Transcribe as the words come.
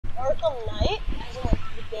Arkham Knight? As in like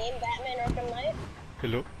the game Batman Arkham Knight?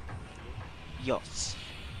 Hello? Yes.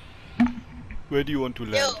 Where do you want to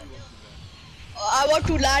land? Yo, I want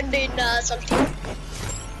to land in something.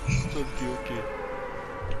 Okay.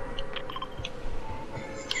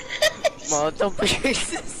 Mount of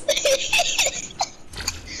Jesus.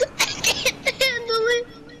 I can't handle it.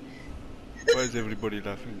 Why is everybody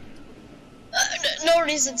laughing? No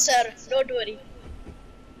reason, sir. Don't worry.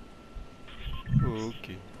 Oh,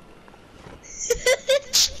 okay.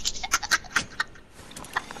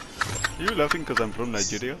 Are you laughing because I'm from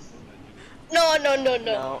Nigeria? No. No. No.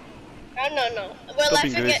 We're Stop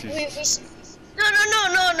being laughing at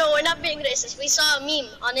No, we're not being racist. We saw a meme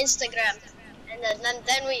on Instagram, and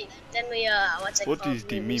then we what's it What called? is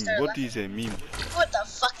the We meme? started What laughing. is a meme? What the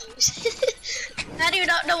fuck is? How do you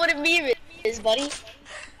not know what a meme is, buddy?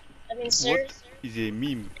 I mean, sir. What is a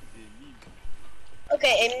meme?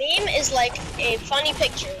 Okay, a meme is like a funny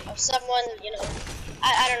picture of someone, you know,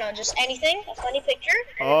 I don't know, just anything, a funny picture.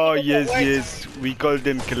 And Oh, people put words yes. We call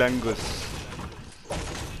them kalangos.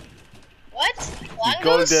 What? We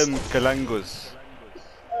call Langos? them kalangos.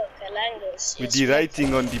 Oh, kalangos. With Yes, the right.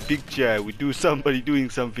 writing on the picture, we do somebody doing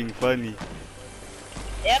something funny.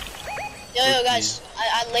 Yep. Yo, Okay. guys,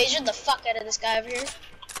 I lasered the fuck out of this guy over here.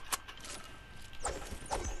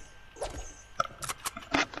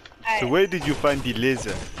 So where did you find the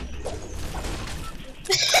laser?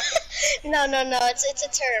 No, it's a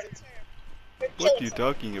term. For What are you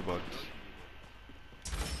killing talking about?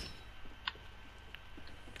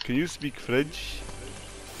 Can you speak French?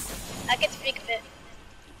 someone. I can speak a bit.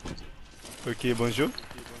 Okay, bonjour.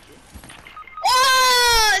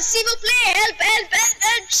 Oh, s'il vous plaît, help,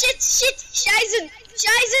 shit, Scheißen.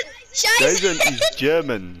 Scheißen is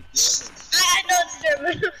German. I know it's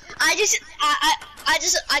German. I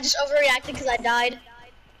just overreacted because I died.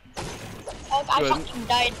 I Well, fucking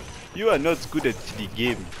died. You are not good at the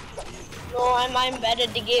game. No, I'm bad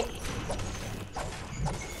at the game.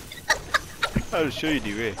 I'll show you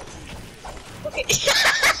the way. Okay.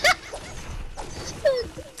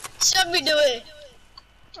 Show me the way.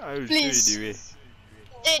 I will Please. show you the way.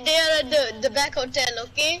 They are at the back hotel,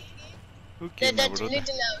 okay? Okay, my That brother.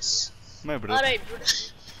 little house. My brother. Alright,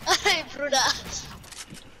 brother.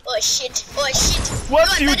 Oh shit. What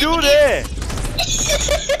No, do you I'm do bad there? at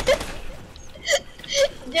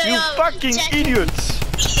the game. You fucking Jack, idiots!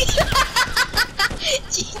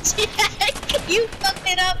 Jack, you fucked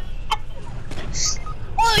it up.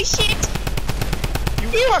 Oh shit. You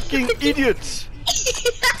fucking idiots!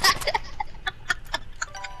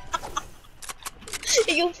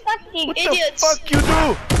 You fucking What idiots. the fuck you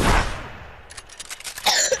do?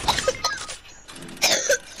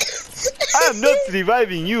 I am not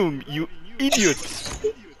reviving you, you idiots!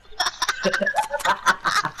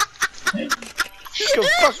 You can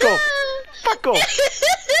fuck off! Fuck off!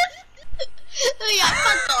 Oh yeah,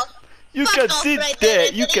 fuck off. You Fuck can off sit right there,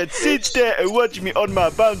 there. you can sit there and watch me on my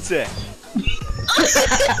bouncer.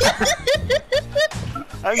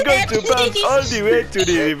 I'm going to bounce all the way to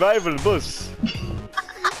the revival bus.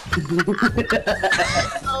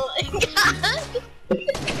 Oh my god.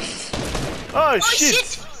 Oh, Oh shit!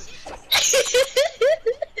 shit.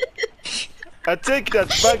 I take that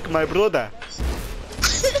back, my brother.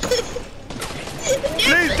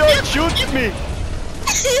 Please don't shoot me!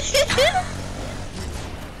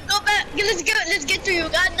 Go back. Let's get to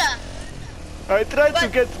Uganda. I tried to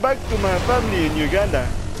get back to my family in Uganda.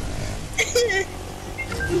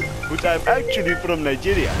 But I'm actually from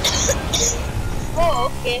Nigeria.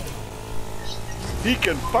 Oh, okay. He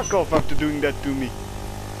can fuck off after doing that to me.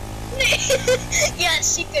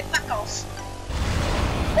 Yes, she could back off.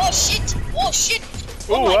 Oh shit! Oh,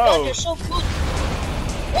 Oh my wow. god, you're so good.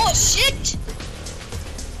 Oh shit!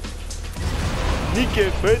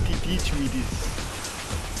 Nikke 30 teach me this.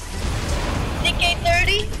 Nikkei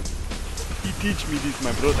 30? He teach me this,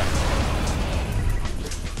 my brother.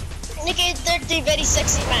 Nikkei 30, very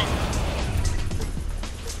sexy man.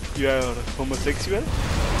 You are homosexual?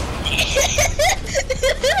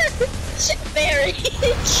 Very.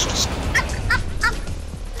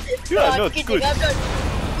 You are No, I'm not kidding, good. I'm not.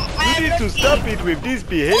 You need to stop it with this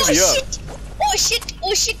behavior. Oh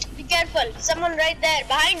shit! Be careful! Someone right there,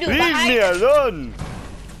 behind you, Leave behind me you. alone.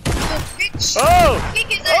 You bitch. Oh! Kick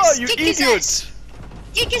his Oh, ass, you kick his idiot! ass.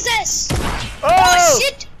 Kick his ass! Oh! Oh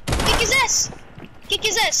shit! Kick his ass! Kick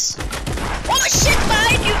his ass! Oh shit!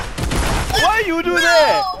 Behind you! Why you do No.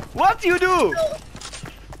 that? What you do? No.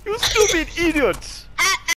 You stupid idiots!